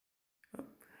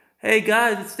Hey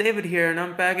guys, it's David here, and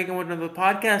I'm back again with another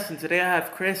podcast. And today I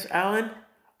have Chris Allen,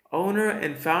 owner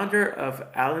and founder of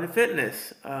Allen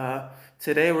Fitness.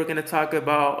 Today we're going to talk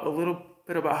about a little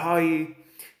bit about how he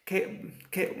came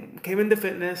into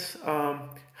fitness,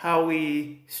 how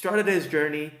he started his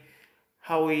journey,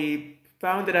 how he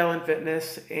founded Allen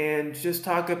Fitness, and just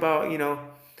talk about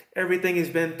everything he's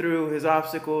been through, his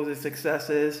obstacles, his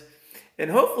successes,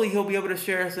 and hopefully he'll be able to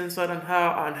share us insight on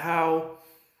how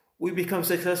we become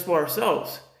successful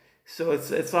ourselves. So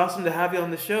it's awesome to have you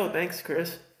on the show. Thanks,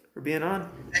 Chris, for being on.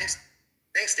 Thanks.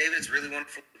 Thanks, David. It's really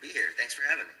wonderful to be here. Thanks for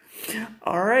having me.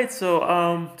 All right.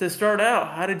 So to start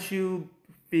out, how did you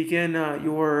begin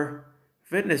your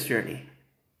fitness journey?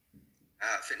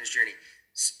 Fitness journey.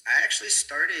 I actually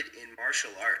started in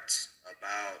martial arts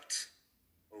about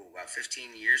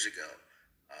 15 years ago.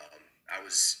 I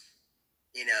was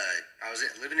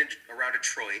living around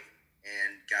Detroit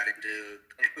and got into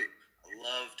kung fu. I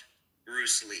loved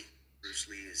Bruce Lee. Bruce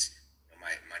Lee is my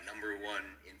number one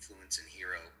influence and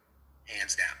hero,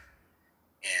 hands down.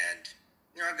 And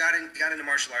I got into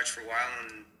martial arts for a while,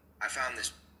 and I found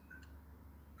this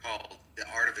called The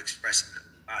Art of Expressing the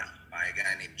Body by a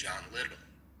guy named John Little.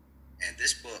 And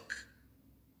this book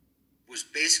was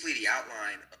basically the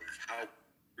outline of how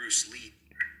Bruce Lee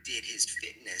did his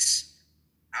fitness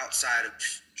outside of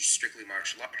just strictly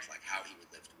martial arts, like how he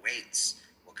would lift weights,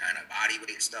 what kind of body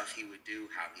weight stuff he would do,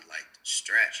 how he liked to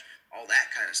stretch, all that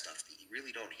kind of stuff that you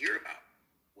really don't hear about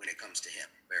when it comes to him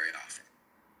very often.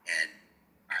 And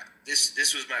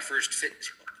this was my first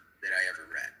fitness book that I ever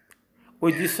read.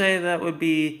 Would you And say that would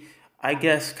be, I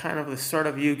guess, kind of the start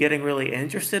of you getting really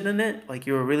interested in it? Like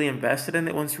you were really invested in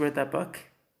it once you read that book?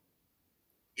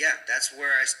 yeah, that's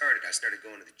where I started. I started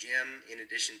going to the gym in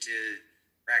addition to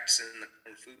practicing the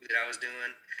kung fu that I was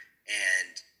doing,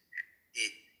 and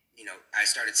it, I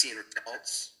started seeing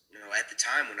results. At the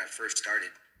time when I first started,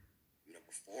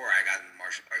 before I got into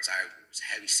martial arts, I was a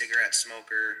heavy cigarette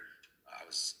smoker. I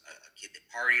was a kid that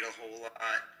partied a whole lot.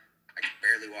 I could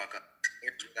barely walk up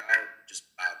stairs without just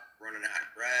about running out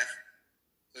of breath.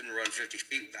 Couldn't run 50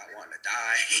 feet without wanting to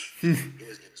die. It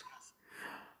was awful.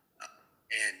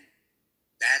 And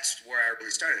that's where I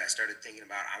really started. I started thinking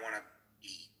about I want to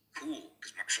be cool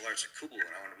because martial arts are cool,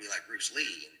 and I want to be like Bruce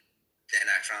Lee. And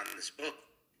then I found this book.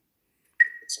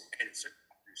 It's a random circle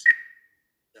about Bruce Lee.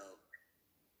 So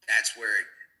that's where it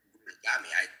really got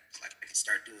me. I can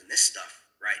start doing this stuff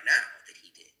right now that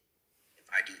he did. If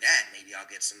I do that, maybe I'll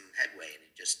get some headway, and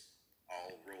it just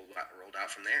all rolled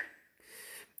out from there.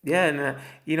 Yeah, and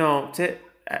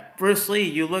Bruce Lee,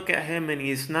 you look at him and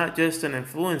he's not just an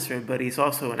influencer, but he's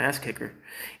also an ass kicker.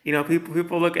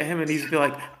 People look at him and he's be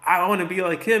like, I want to be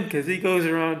like him because he goes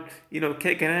around,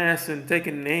 kicking ass and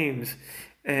taking names,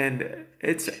 and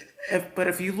it's but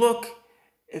if you look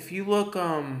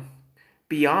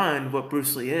beyond what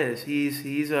Bruce Lee is, he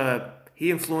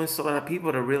influenced a lot of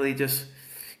people to really just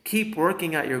keep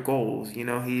working at your goals. He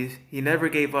never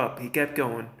gave up. He kept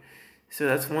going. So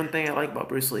that's one thing I like about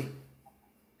Bruce Lee.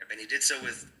 And he did so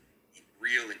with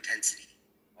real intensity,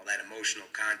 all that emotional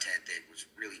content that was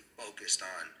really focused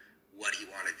on what he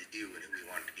wanted to do and who he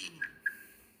wanted to be.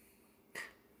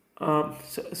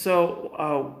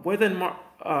 Within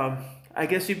I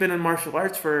guess you've been in martial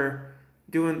arts for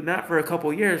doing that for a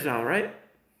couple years now, right?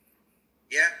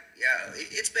 Yeah, yeah,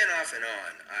 it's been off and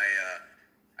on.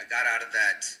 I got out of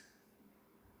that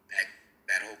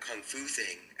that whole kung fu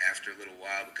thing after a little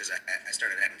while because I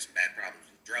started having some bad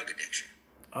problems with drug addiction,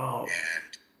 Oh,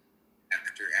 and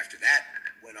after that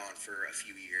went on for a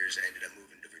few years, I ended up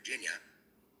moving to Virginia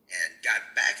and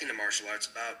got back into martial arts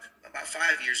about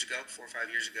 5 years ago, 4 or 5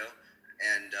 years ago,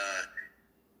 and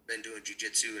been doing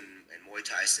jujitsu and Muay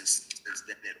Thai since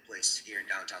then at a place here in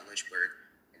downtown Lynchburg.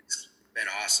 And it's been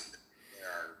awesome. They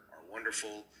are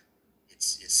wonderful.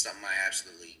 It's something I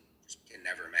absolutely just can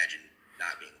never imagine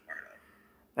not being a part of.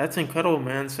 that's incredible,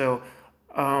 man. So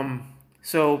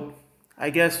I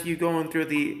guess you going through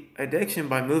the addiction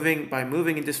by moving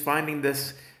and just finding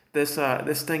this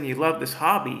thing you love, this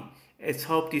hobby. It's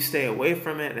helped you stay away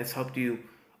from it, and it's helped you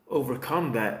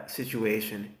overcome that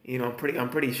situation. I'm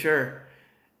pretty sure.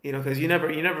 Because you never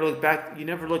look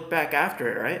back after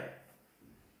it, right?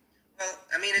 Well,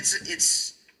 I mean,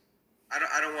 it's I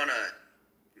don't want to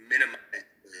minimize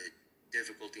the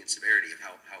difficulty and severity of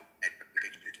how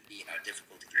addiction can be and how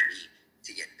difficult it can be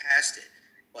to get past it.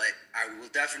 But I will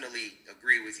definitely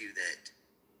agree with you that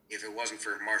if it wasn't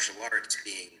for martial arts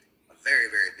being a very,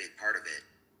 very big part of it,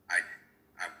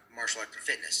 martial arts and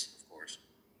fitness, of course,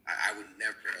 I would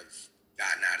never have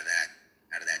gotten out of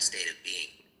that state of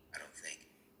being. I don't think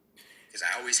because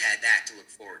I always had that to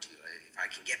look forward to. If I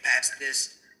can get past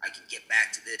this, I can get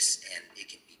back to this and it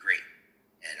can be great.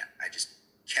 And I just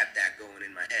kept that going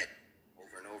in my head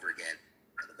over and over again.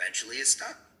 And eventually it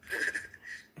stuck.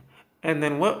 And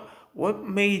then what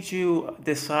made you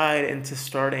decide into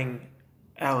starting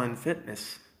Allen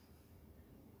Fitness?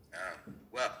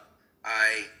 Well,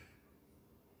 I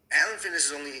Allen Fitness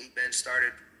has only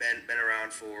been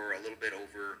around for a little bit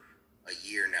over a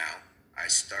year now. I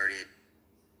started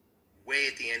way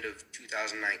at the end of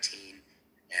 2019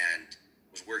 and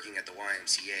was working at the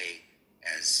YMCA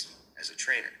as a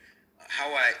trainer.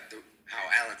 How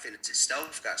Allen Fitness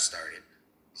itself got started.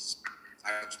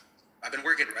 I've, I've been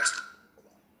working restaurant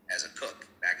as a cook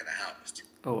back of the house.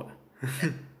 Oh,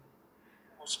 And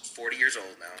almost 40 years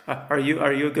old now. are you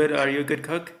a good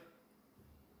cook?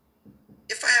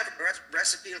 If I have a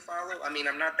recipe to follow, I mean,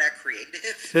 I'm not that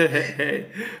creative.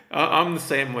 Hey, I'm the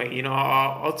same way.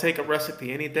 I'll take a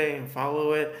recipe any day and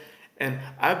follow it. And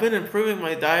I've been improving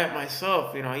my diet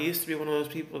myself. I used to be one of those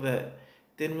people that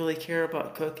didn't really care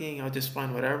about cooking. I'll just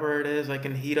find whatever it is I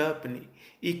can heat up and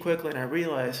eat quickly. And I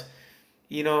realize,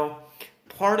 you know,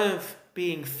 part of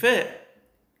being fit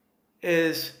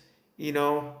is, you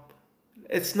know,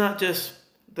 it's not just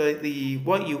the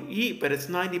what you eat, but it's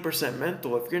 90%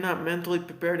 mental. If you're not mentally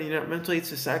prepared and you're not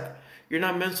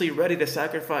mentally ready to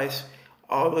sacrifice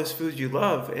all those foods you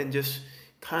love and just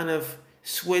kind of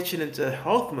switch it into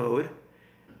health mode,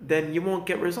 then you won't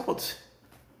get results.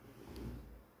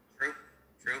 True,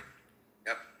 true.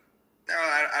 Yep. No,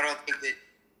 I don't think that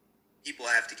people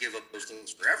have to give up those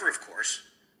things forever, of course,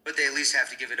 but they at least have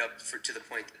to give it up to the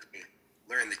point that they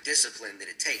learn the discipline that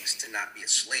it takes to not be a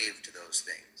slave to those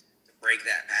things, to break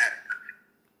that pattern.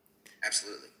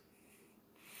 Absolutely.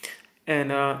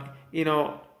 And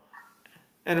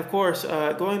and of course,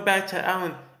 going back to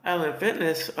Allen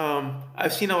Fitness,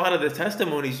 I've seen a lot of the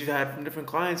testimonies you've had from different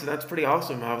clients, and that's pretty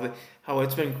awesome. How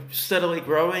it's been steadily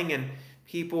growing, and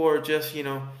people are just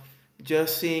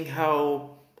just seeing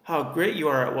how great you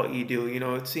are at what you do.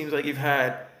 It seems like you've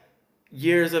had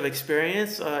years of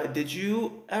experience. Did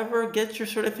you ever get your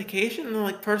certification in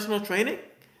like personal training?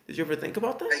 Did you ever think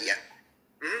about that? Yeah.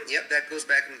 Yep, that goes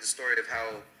back into the story of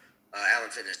how Allen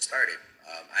Fitness started.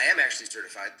 I am actually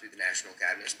certified through the National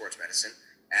Academy of Sports Medicine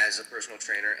as a personal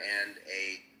trainer and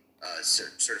a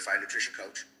certified nutrition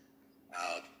coach.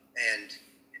 Uh, and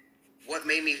what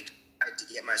made me decide to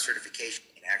get my certification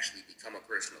and actually become a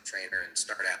personal trainer and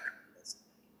start out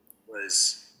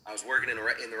was I was working in the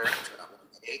restaurant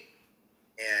one day,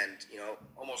 and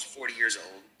almost 40 years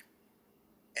old,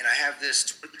 and I have this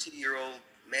 22-year-old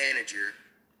manager.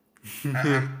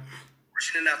 I'm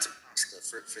portioning out some pasta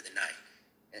for the night.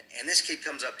 And this kid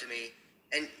comes up to me,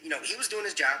 and he was doing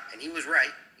his job, and he was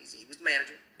right. He was the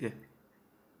manager. Yeah.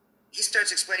 He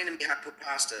starts explaining to me how to put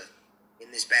pasta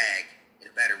in this bag in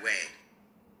a better way.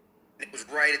 And it was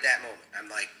right at that moment. I'm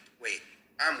like, wait,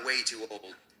 I'm way too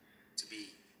old to be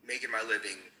making my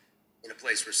living in a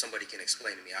place where somebody can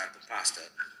explain to me how to put pasta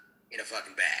in a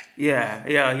fucking bag. Yeah,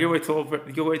 yeah, you're way too old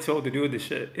to do this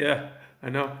shit. Yeah, I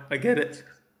know, I get it.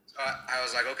 So I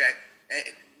was like, okay. And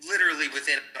literally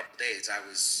within a couple days, I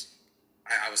was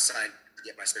signed to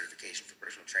get my certification for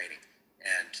personal training,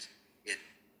 and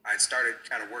I started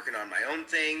kind of working on my own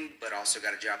thing, but also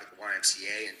got a job at the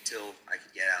YMCA until I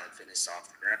could get Allen Fitness off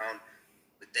the ground.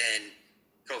 But then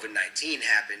COVID-19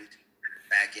 happened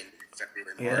back in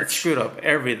February, Yeah, that March. screwed up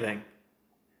everything.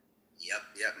 Yep.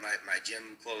 My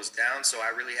gym closed down, so I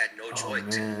really had no Oh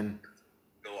choice to man.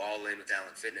 go all in with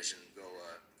Allen Fitness and go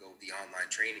the online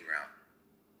training route.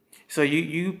 So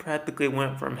you practically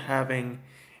went from having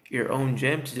your own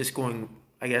gym to just going,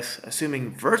 I guess,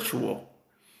 assuming virtual.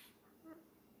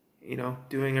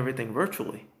 Doing everything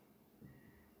virtually.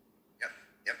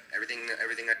 Yep. Everything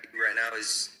I do right now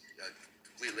is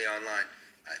completely online.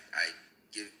 I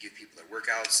give people their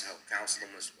workouts, help counsel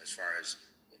them as far as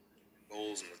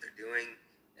goals and what they're doing,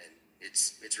 and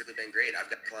it's really been great. I've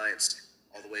got clients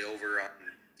all the way over on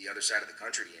the other side of the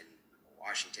country in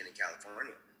Washington and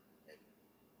California,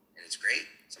 and it's great.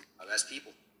 Some of the best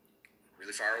people,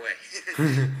 really far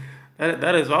away.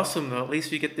 That is awesome though. At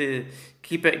least you get to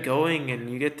keep it going and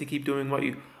you get to keep doing what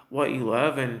you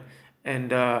love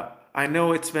and I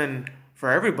know it's been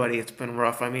for everybody it's been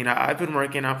rough. I mean, I've been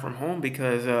working out from home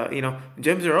because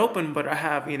gyms are open, but I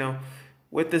have,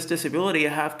 with this disability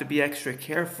I have to be extra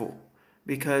careful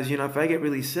because if I get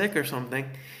really sick or something,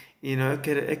 it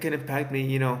could impact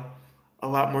me, a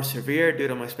lot more severe due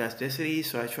to my spasticity,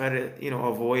 so I try to,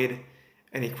 avoid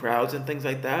any crowds and things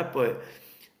like that, but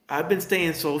I've been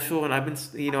staying social and I've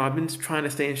been trying to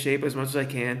stay in shape as much as I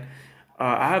can.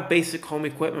 I have basic home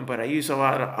equipment, but I use a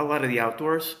lot of the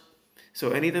outdoors.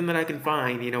 So anything that I can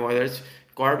find, whether it's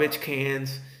garbage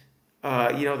cans,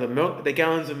 the milk, the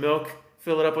gallons of milk,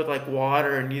 fill it up with like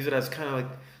water and use it as kind of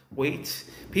like weights.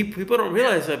 People don't Yeah.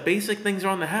 realize that basic things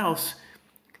around the house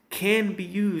can be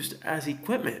used as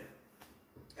equipment.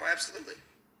 Oh, absolutely.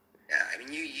 Yeah, I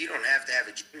mean, you don't have to have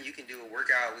a gym. You can do a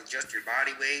workout with just your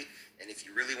body weight, and if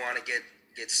you really want to get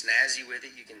snazzy with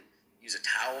it, you can use a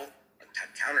towel,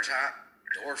 countertop,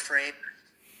 door frame,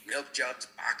 milk jugs,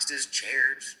 boxes,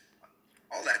 chairs,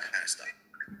 all that kind of stuff.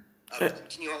 Uh,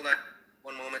 Can you hold on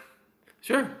one moment?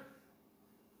 sure.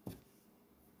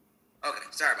 Okay,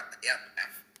 sorry about that.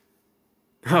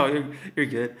 Yeah. Oh, you're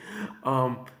good.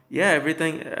 Yeah,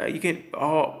 everything you can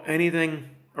all anything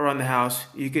around the house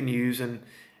you can use and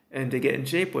to get in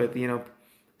shape with.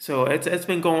 So it's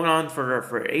been going on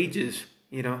for ages.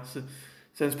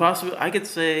 Since possibly I could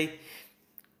say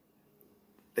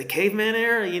the caveman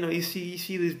era. You see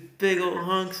these big old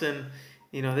hunks and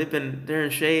they're in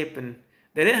shape and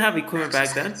they didn't have equipment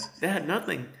back then. Exercise. They had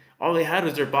nothing. All they had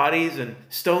was their bodies and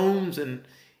stones and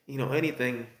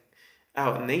anything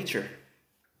out in nature.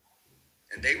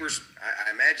 And they were,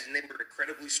 I imagine they were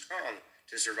incredibly strong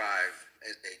to survive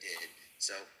as they did.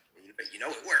 So,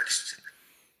 it works.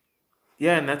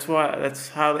 Yeah, and that's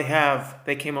how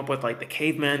they came up with like the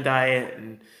caveman diet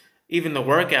and even the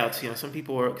workouts. Some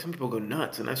people go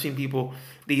nuts, and I've seen people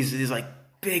these like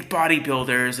big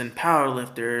bodybuilders and power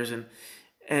lifters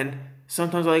and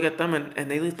sometimes I look at them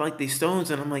and they lift like these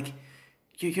stones, and I'm like,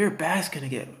 your back's gonna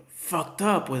get fucked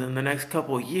up within the next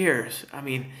couple of years. I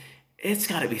mean, it's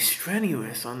got to be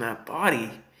strenuous on that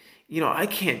body. I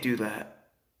can't do that.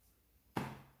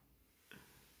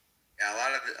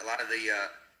 Yeah,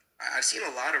 I've seen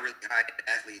a lot of really high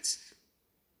athletes.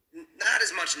 Not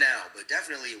as much now, but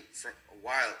definitely from a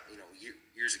while,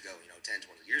 years ago, 10,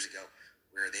 20 years ago,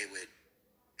 where they would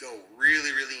go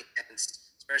really, really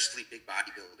intense, especially big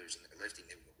bodybuilders in their lifting.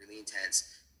 They would go really intense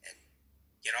and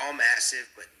get all massive,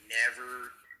 but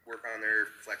never work on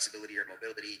their flexibility or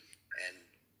mobility. And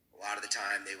a lot of the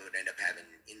time, they would end up having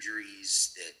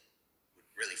injuries that would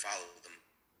really follow them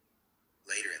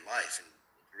later in life, and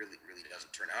it really, really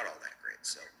doesn't turn out all that great.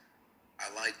 So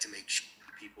I like to make sure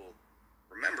people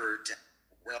remember to have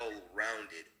a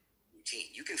well-rounded routine.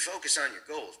 You can focus on your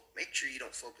goals. Make sure you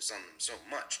don't focus on them so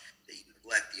much that you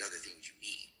neglect the other things you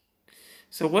need.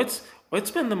 So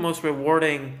what's been the most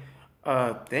rewarding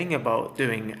thing about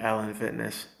doing Allen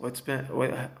Fitness? What's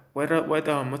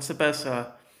the best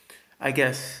I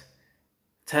guess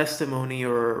testimony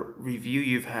or review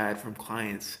you've had from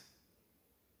clients?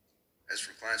 As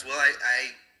for clients, well,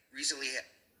 I recently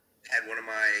had one of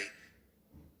my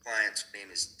clients. Her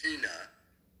name is Tina.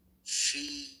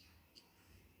 She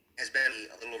has been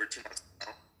a little over 2 months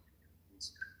now.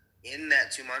 In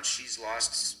that 2 months, she's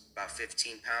lost about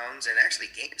 15 pounds and actually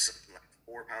gained something like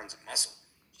 4 pounds of muscle.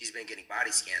 She's been getting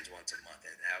body scans once a month,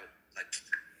 and now like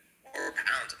 4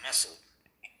 pounds of muscle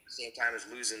at the same time as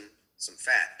losing some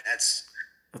fat. That's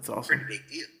That's a pretty awesome. big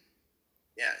deal.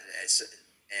 Yeah,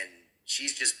 and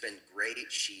she's just been great.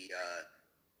 She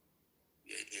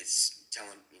is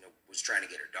telling, was trying to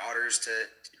get her daughters to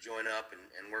join up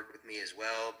and work with me as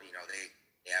well.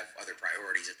 They have other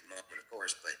priorities at the moment, of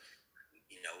course, but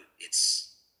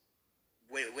it's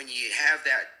when you have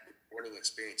that rewarding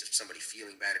experience of somebody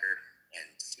feeling better and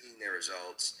seeing their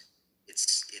results,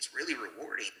 it's really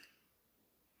rewarding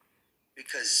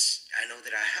because I know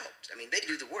that I helped. I mean, they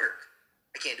do the work.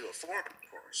 I can't do it for them, of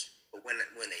course, but when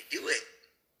they do it,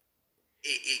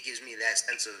 it gives me that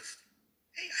sense of,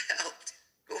 hey, I helped.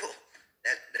 Cool.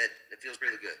 That feels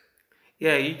really good.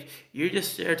 Yeah, you're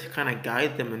just there to kind of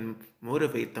guide them and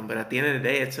motivate them, but at the end of the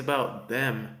day, it's about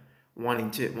them wanting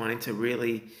to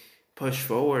really push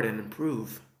forward and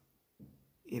improve.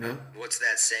 You know. What's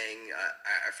that saying?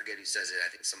 I forget who says it. I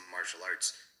think some martial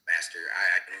arts master.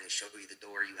 I can only show you the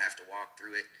door. You have to walk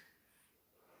through it.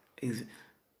 Ex-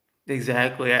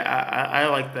 Exactly. I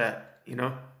like that.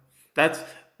 That's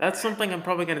that's something I'm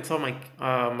probably gonna tell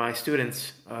my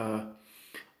students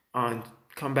on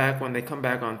come back when they come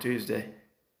back on Tuesday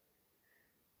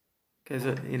because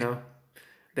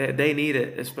they need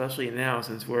it, especially now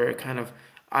since we're kind of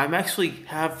I'm actually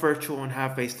half virtual and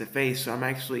half face to face, so I'm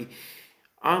actually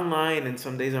online and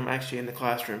some days I'm actually in the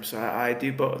classroom. So I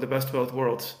do the best of both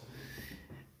worlds,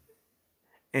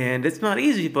 and it's not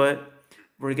easy, but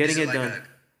we're Is getting it it like done. a?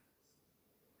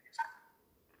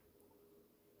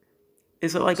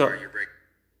 Is it like a Sorry, you're breaking.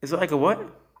 is it like a what?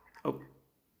 Oh,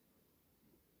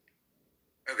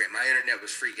 Okay, my internet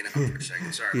was freaking out for a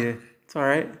second. Sorry about yeah, that. it's all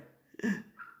right. I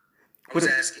What? was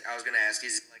asking. I was going to ask.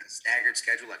 Is it like a staggered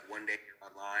schedule? Like one day you're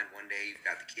online, one day you've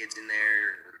got the kids in there.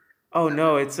 Or Oh how does that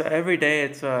no, work? it's every day.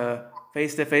 It's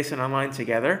face to face and online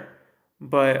together.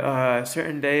 But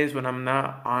certain days when I'm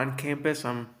not on campus,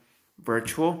 I'm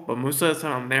virtual. But most of the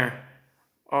time, I'm there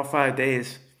all 5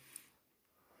 days.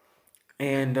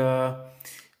 And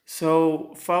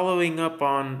so, following up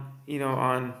on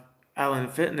on Allen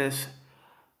Fitness,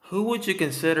 who would you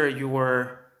consider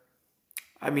your?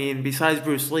 I mean, besides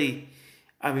Bruce Lee,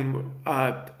 I mean,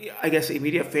 I guess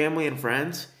immediate family and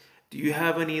friends. Do you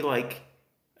have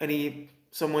any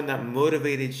someone that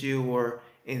motivated you or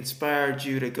inspired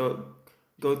you to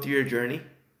go through your journey?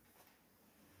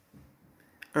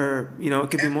 Or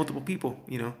it could be Yeah. multiple people.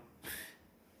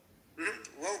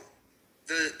 Well,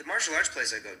 the martial arts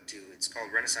place I go to, it's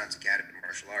called Renaissance Academy of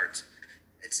Martial Arts.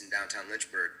 It's in downtown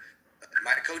Lynchburg.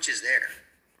 My coach is there.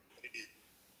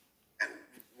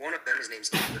 One of them, his name's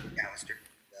Keith McAllister,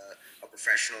 a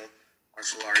professional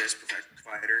martial artist, professional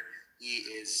fighter. He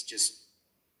is just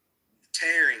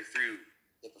tearing through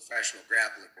the professional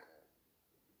grappling world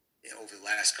over the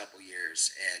last couple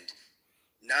years. And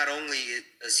not only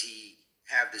does he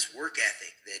have this work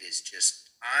ethic that is just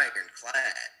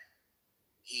ironclad,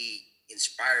 he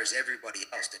inspires everybody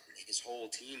else. That his whole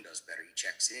team does better. He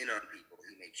checks in on people.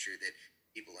 He makes sure that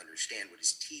people understand what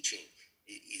he's teaching.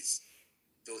 Is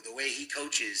the way he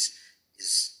coaches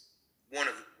is one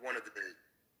of one of the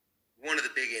one of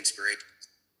the big inspirations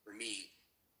for me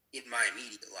in my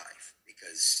immediate life,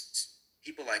 because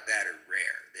people like that are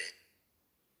rare,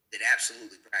 that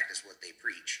absolutely practice what they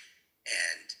preach,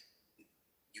 and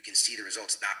you can see the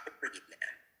results not only in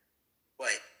them,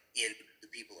 but in the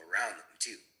people around them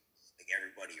too. Like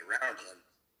everybody around him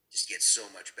just gets so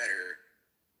much better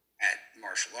at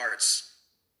martial arts,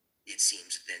 it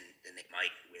seems, than they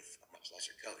might with a much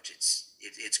lesser coach.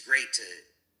 It's great to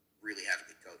really have a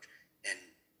good coach, and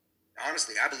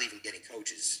honestly, I believe in getting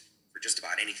coaches for just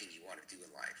about anything you want to do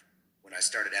in life. When I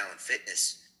started Allen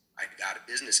Fitness, I got a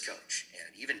business coach,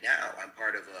 and even now, I'm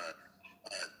part of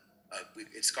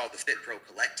it's called the Fit Pro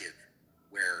Collective,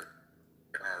 where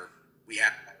there are we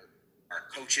have our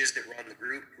coaches that run the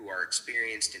group who are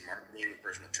experienced in marketing and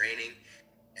personal training,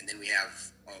 and then we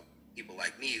have people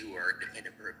like me who are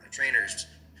independent personal trainers,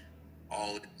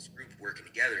 all in this group working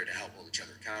together to help hold each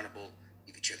other accountable,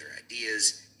 give each other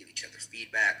ideas, give each other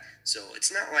feedback. So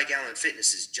it's not like Allen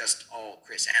Fitness is just all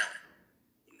Chris Allen.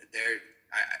 There,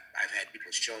 I've had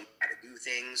people show me how to do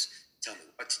things, tell me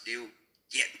what to do,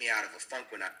 get me out of a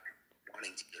funk when I'm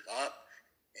wanting to give up.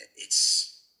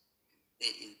 It's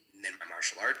and then my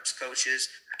martial arts coaches.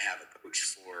 I have a coach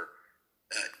for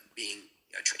being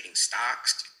trading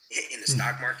stocks in the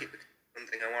stock market. One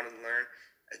thing I wanted to learn.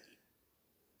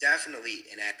 Definitely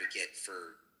an advocate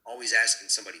for always asking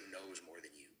somebody who knows more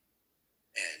than you,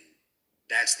 and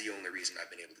that's the only reason I've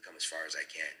been able to come as far as I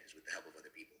can, is with the help of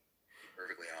other people. To be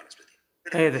perfectly honest with you.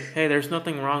 Hey, there's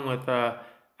nothing wrong with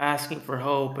asking for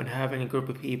help and having a group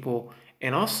of people.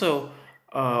 And also,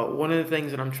 one of the things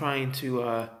that I'm trying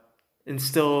to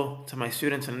instill to my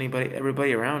students and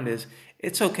everybody around is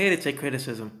it's okay to take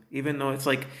criticism, even though it's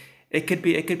like it could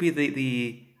be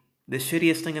the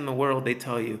shittiest thing in the world they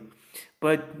tell you,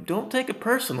 but don't take it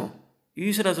personal.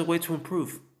 Use it as a way to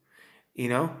improve. You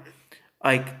know,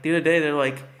 like the other day, they're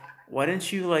like, "Why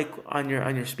didn't you like on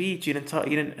your speech? You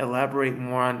didn't elaborate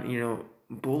more on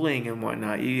bullying and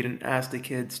whatnot. You didn't ask the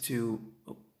kids to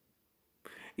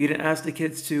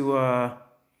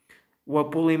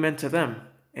what bullying meant to them."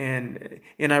 And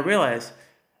I realized,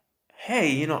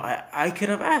 hey, I could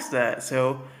have asked that.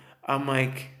 So I'm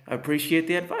like, I appreciate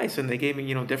the advice, and they gave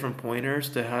me different pointers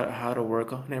to how to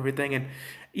work on everything. And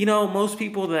most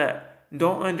people that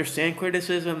don't understand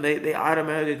criticism, they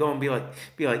automatically go and be like,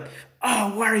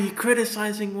 oh, why are you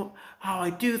criticizing how I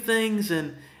do things?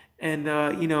 And and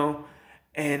I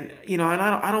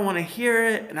don't want to hear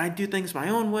it, and I do things my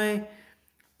own way.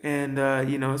 And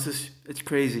it's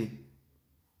crazy.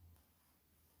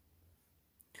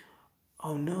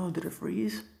 Oh no, did it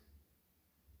freeze?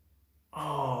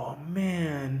 Oh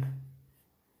man.